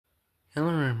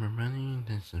Hello everybody,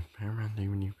 this is Paramount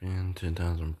DVD Fan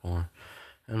 2004,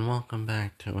 and welcome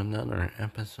back to another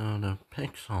episode of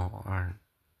Pixel Art.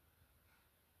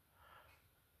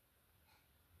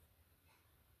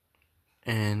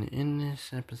 And in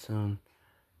this episode,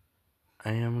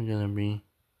 I am gonna be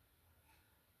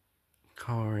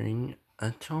coloring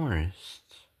a tourist.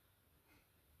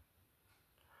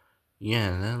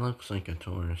 Yeah, that looks like a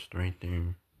tourist right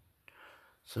there.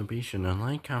 So be sure to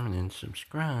like, comment, and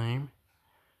subscribe.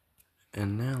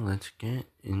 And now let's get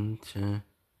into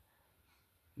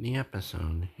the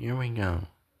episode. Here we go.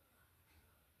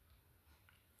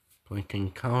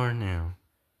 Clicking color now.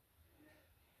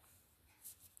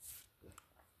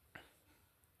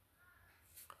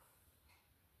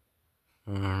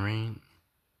 Alright,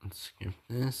 let's skip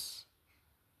this.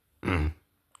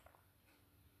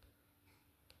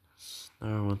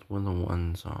 Start with where the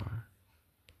ones are.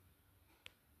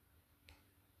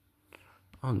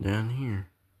 Oh, down here.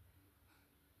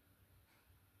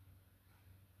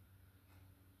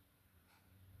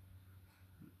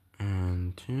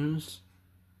 And twos.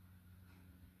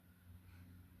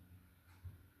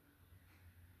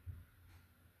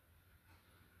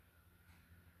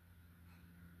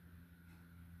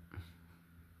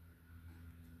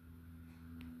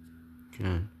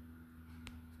 Good.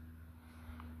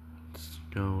 Let's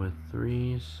go with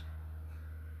threes.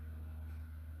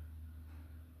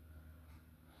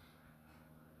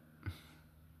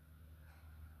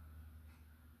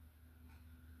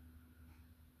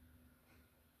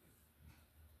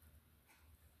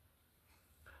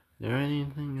 There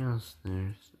anything else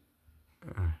there's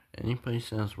any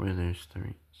place else where there's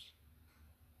threes?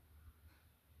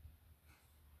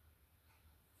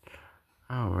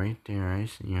 Oh, right there, I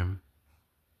see him.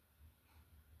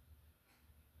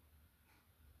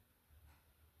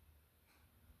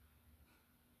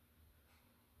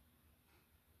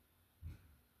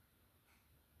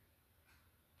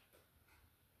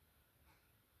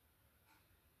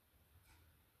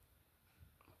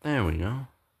 There we go.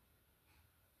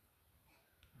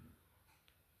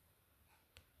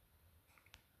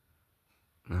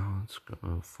 Now let's go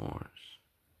with fours.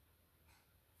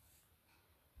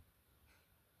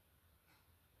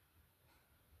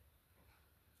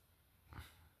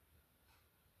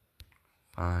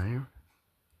 Five.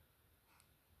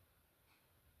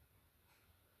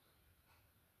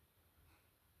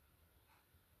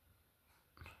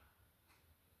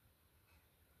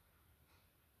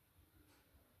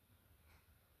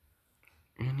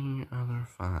 Any other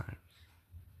fives?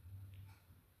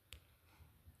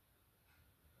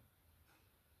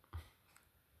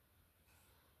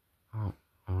 Oh,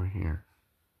 over here.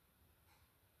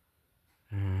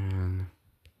 And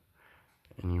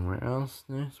anywhere else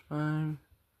there's five?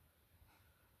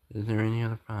 Is there any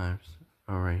other fives?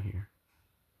 Oh, right here.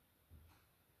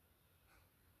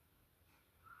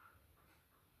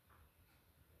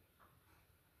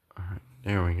 Alright,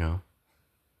 there we go.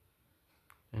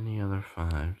 Any other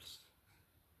fives?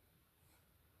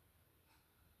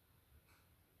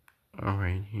 Oh,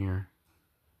 right here.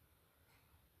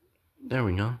 There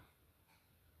we go.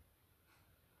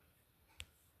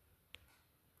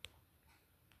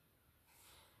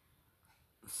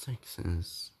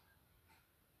 Sixes.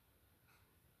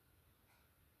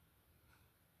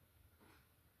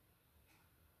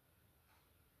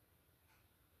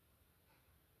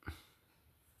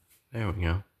 There we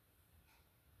go.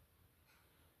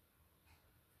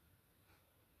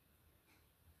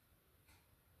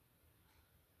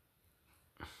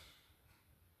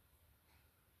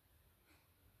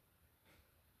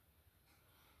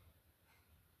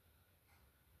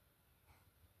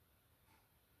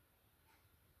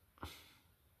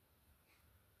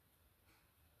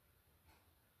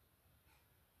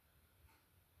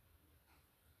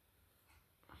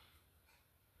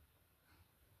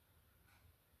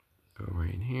 Go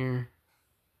right here.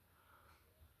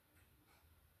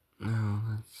 Now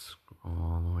let's scroll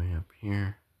all the way up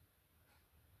here.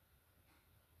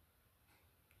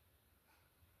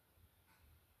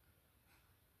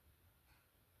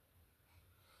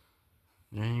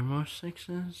 Any more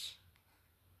sixes?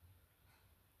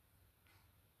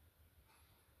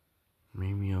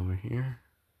 Maybe over here.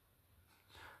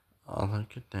 Oh,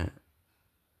 look at that.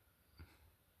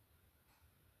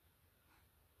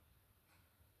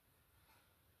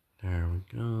 There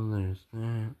we go. There's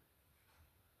that.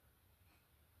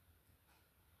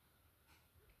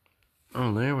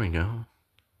 Oh, there we go.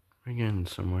 We're getting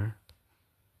somewhere.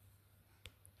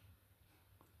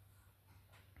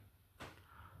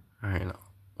 Alright.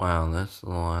 Wow, that's a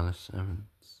lot of sevens.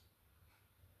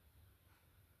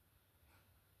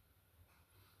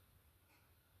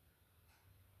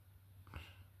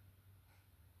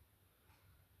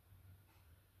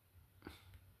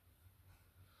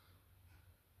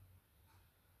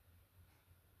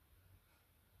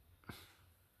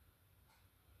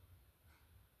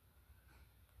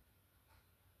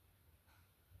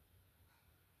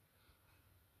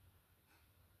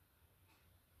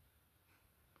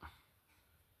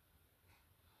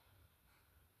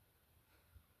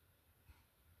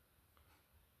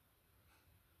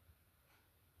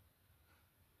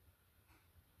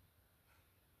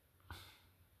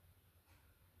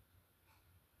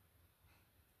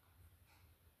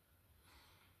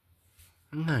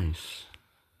 Nice.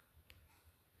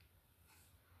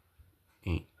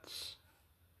 8s.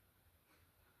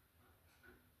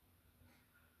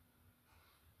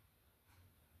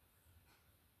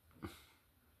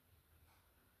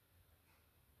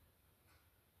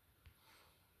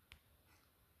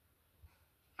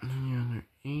 Any other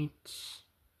 8s?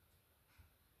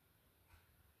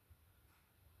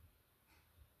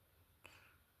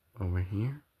 Over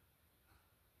here.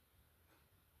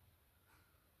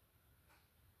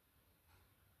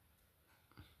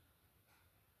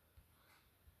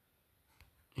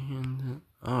 And,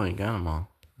 oh, I got them all.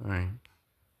 Alright.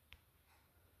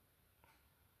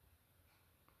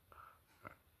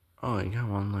 Oh, I got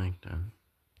one leg done.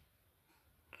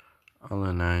 All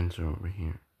the 9s are over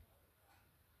here.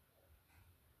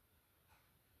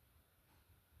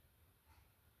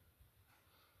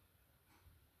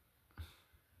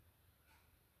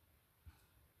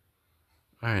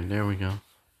 Alright, there we go.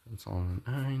 That's all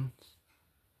the 9s.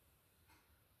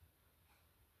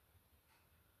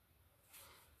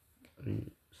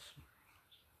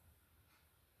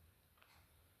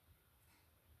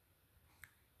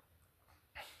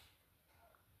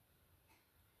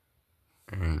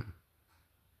 Alright.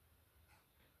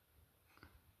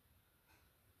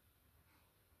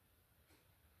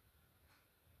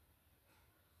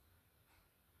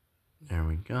 There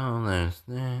we go, there's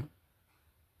that.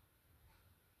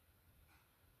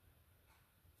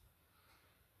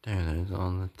 There's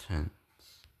all the 10s.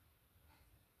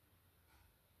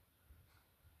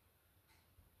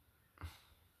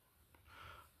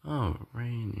 Oh, right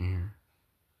in here.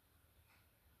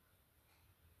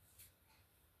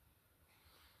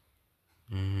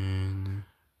 And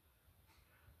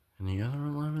any other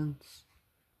 11s?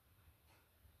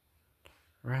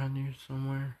 Around here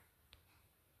somewhere?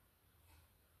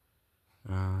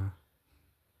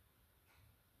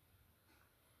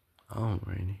 Oh,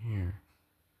 right here.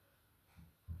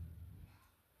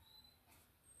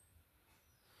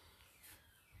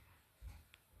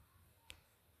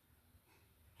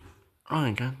 Oh,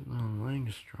 I got the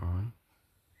legs drawn.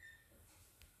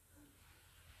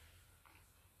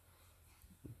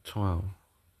 12.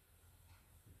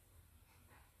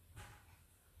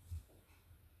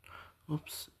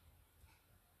 Oops.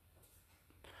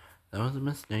 That was a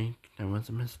mistake. That was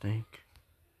a mistake.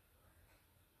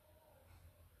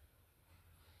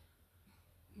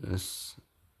 This.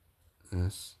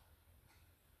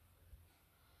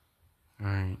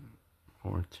 Alright.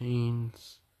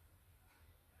 14s.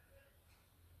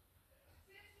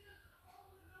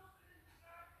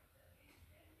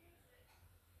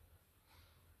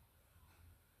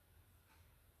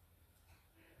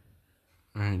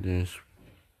 Alright,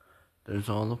 there's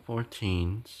all the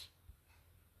 14s.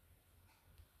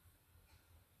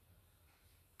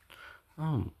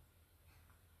 Oh.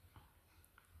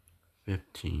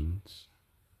 15s.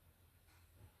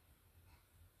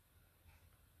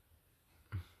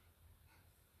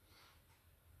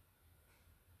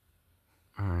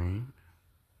 Alright.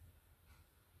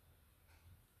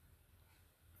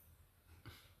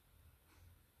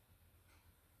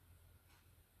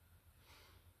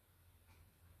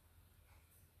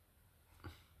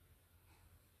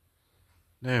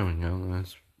 There we go.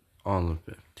 That's all the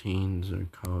 15s are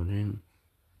coded.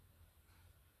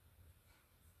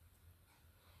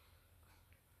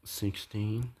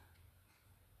 16.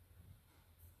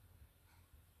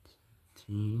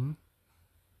 17.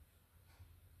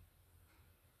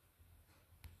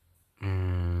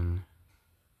 And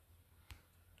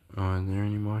oh, are there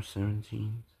any more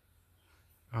 17s?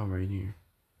 Oh, right here.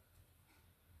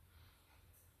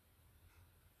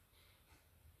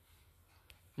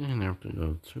 Didn't have to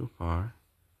go too far.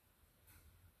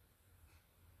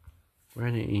 Where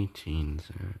are the 18s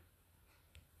at?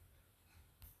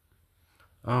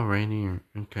 Oh, right here.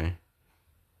 Okay.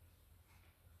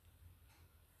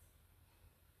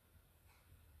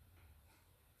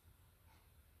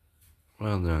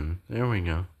 Well done. There we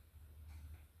go.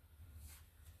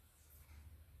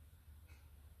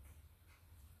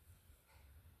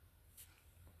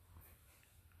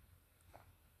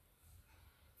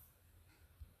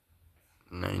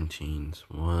 Nineteens.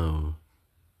 Whoa.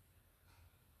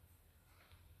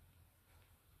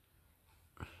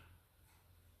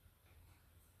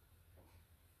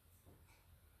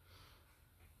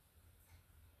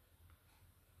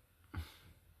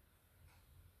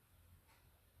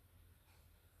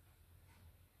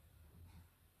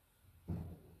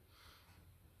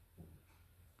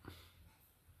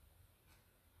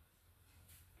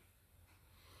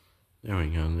 There we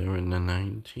go. They were in the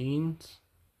 19s.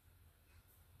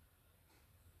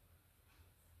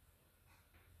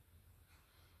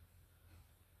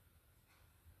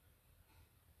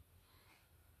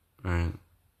 Alright,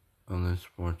 oh, there's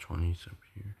 420s up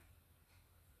here.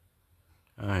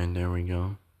 Alright, there we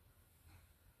go.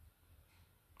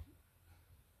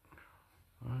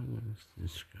 Where does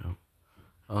this go?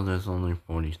 Oh, there's only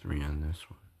 43 on this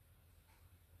one.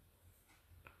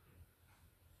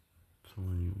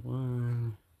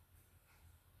 21.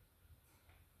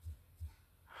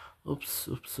 Oops.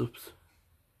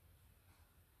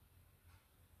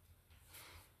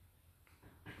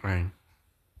 Right.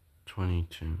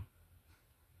 22.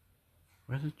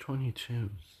 Where are the 22s?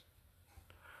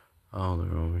 Oh,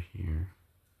 they're over here.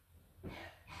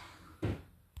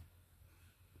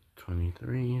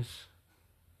 23s.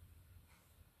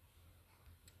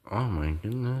 Oh my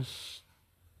goodness.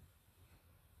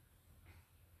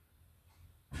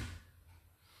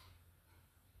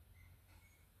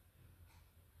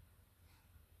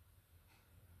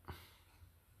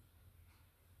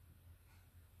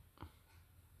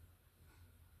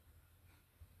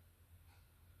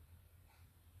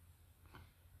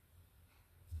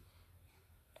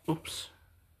 Oops.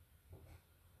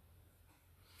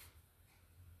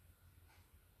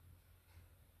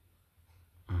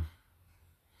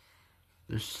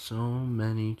 There's so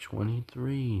many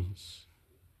 23s.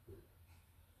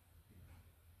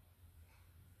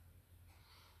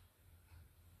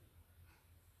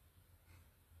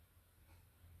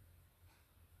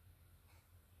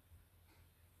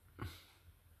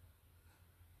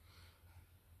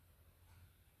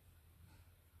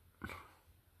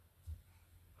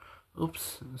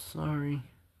 Oops, sorry.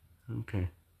 Okay.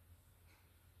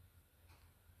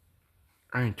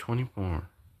 Alright, 24.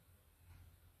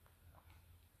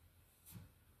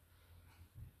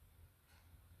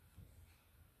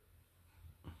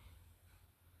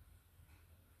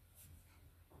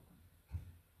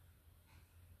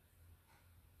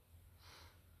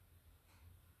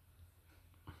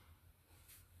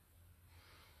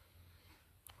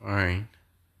 Alright.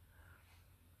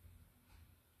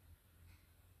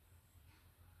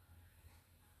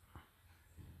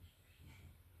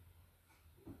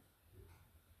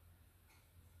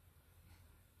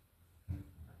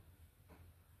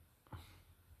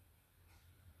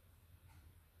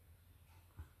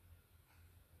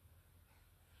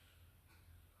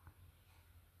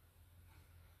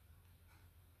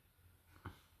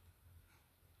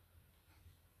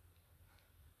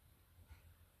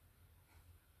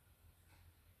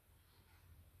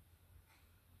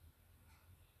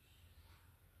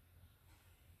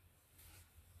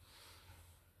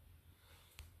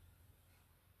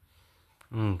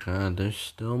 Oh god, there's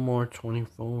still more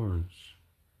 24s.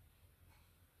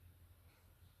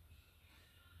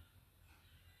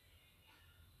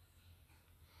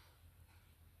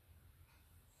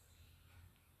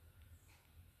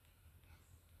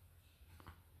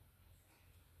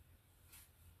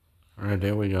 Alright,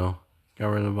 there we go. Got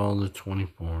rid of all the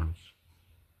 24s.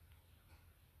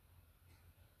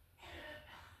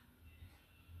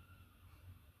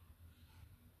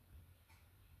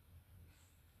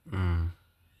 Mm.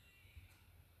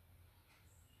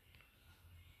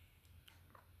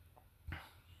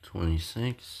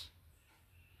 26.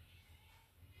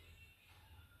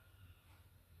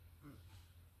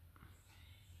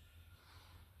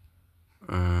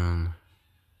 And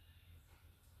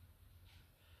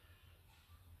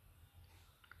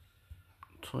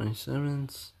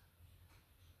 27s.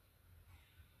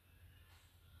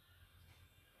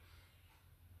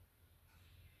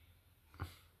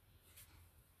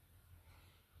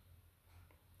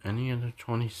 Any other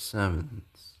 27s?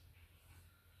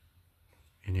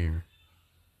 In here.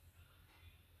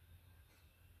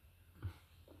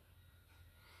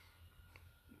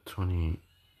 28.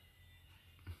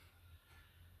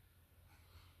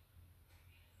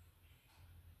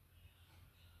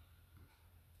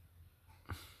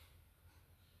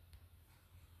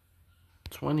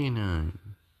 29.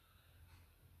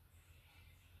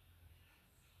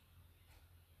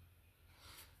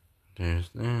 There's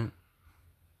that.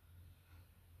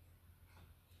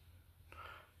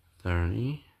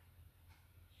 30.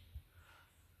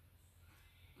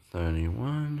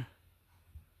 31.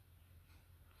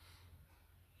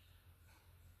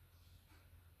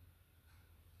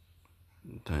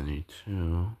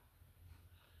 32.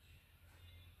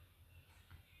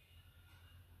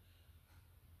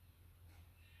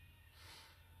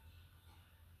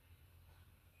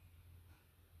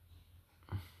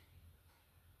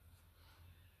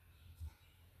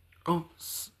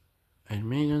 Oops. I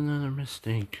made another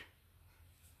mistake.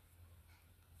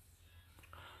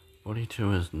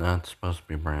 42 is not supposed to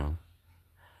be brown.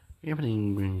 We haven't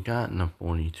even gotten a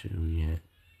 42 yet.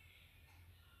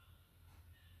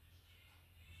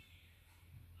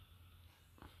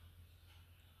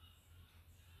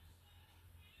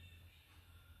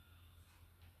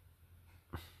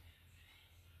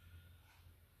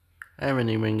 I haven't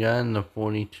even gotten to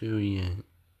 42 yet.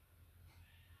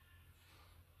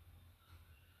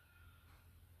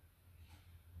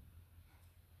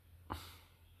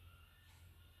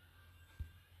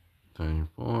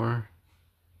 $34.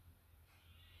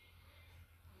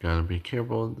 Gotta be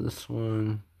careful with this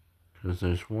one, because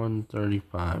there's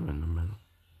 135 in the middle.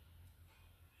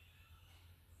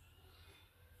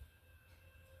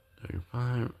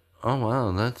 35. Oh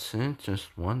wow, that's it,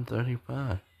 just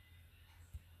 135.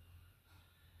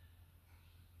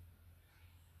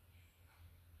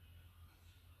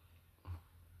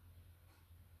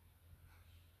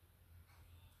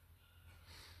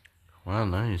 Wow,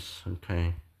 nice.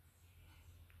 Okay.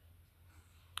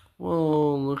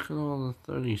 Whoa, look at all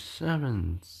the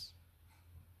 37s.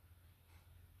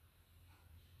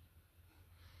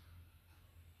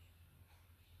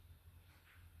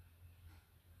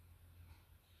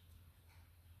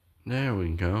 There we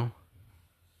go.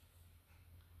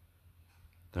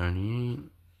 38.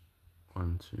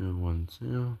 1, 2, 1,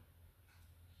 2.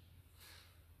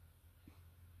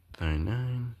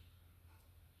 39.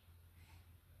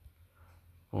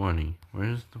 40.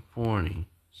 Where's the 40s?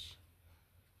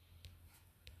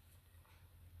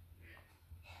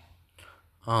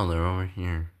 Oh, they're over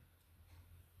here.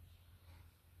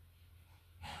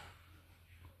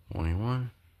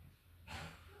 41.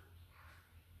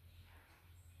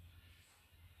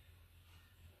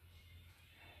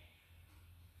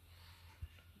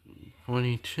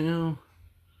 42.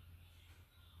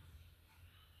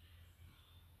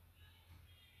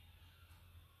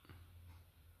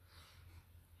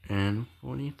 And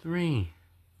 43.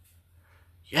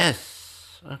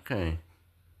 Yes! Okay.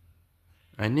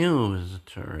 I knew it was a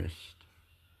tourist.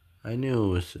 I knew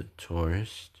it was a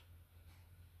tourist.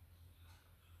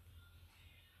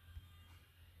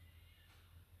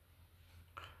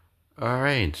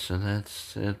 Alright, so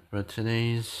that's it for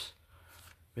today's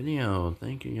video.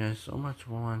 Thank you guys so much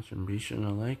for watching. Be sure to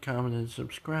like, comment, and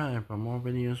subscribe for more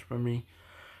videos from me.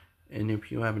 And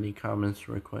if you have any comments,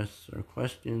 requests, or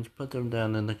questions, put them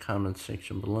down in the comments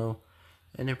section below.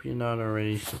 And if you're not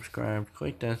already subscribed,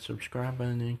 click that subscribe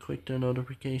button and click the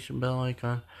notification bell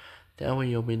icon. That way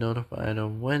you'll be notified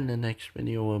of when the next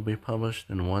video will be published.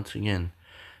 And once again,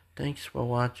 thanks for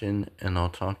watching, and I'll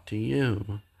talk to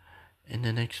you in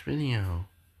the next video.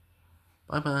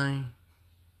 Bye bye.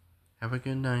 Have a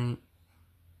good night.